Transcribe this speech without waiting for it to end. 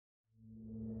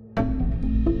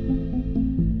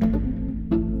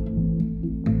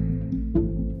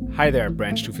Hi there,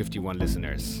 Branch 251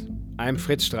 listeners. I'm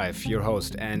Fritz Streif, your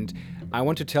host, and I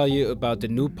want to tell you about the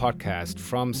new podcast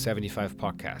from 75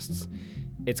 Podcasts.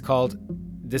 It's called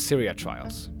The Syria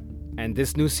Trials. And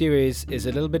this new series is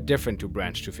a little bit different to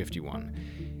Branch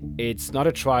 251. It's not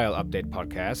a trial update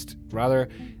podcast. Rather,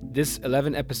 this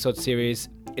 11-episode series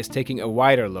is taking a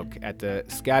wider look at the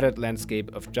scattered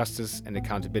landscape of justice and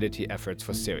accountability efforts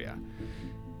for Syria.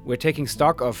 We're taking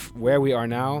stock of where we are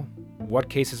now, what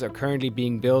cases are currently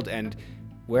being built, and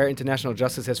where international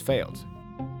justice has failed.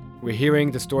 We're hearing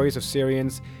the stories of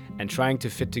Syrians and trying to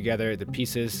fit together the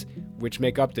pieces which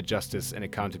make up the justice and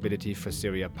accountability for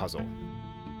Syria puzzle.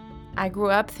 I grew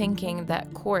up thinking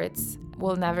that courts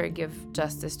will never give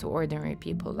justice to ordinary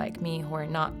people like me who are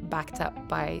not backed up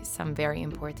by some very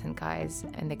important guys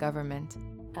in the government.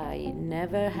 I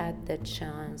never had the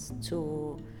chance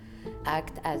to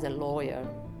act as a lawyer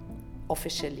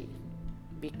officially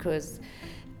because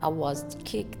I was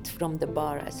kicked from the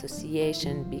Bar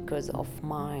Association because of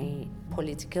my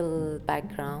political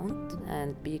background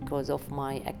and because of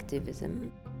my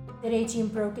activism. The regime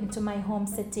broke into my home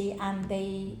city and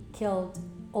they killed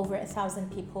over 1,000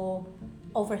 people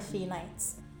over 3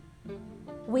 nights.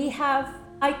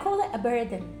 I call it a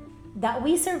burden, that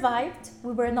we survived,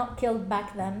 we were not killed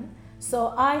back then.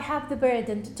 So I have the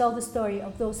burden to tell the story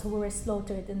of those who were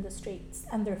slaughtered in the streets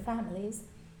and their families.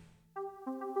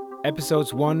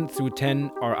 Episodes 1 through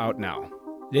 10 are out now.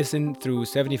 Listen through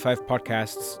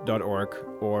 75podcasts.org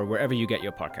or wherever you get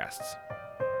your podcasts.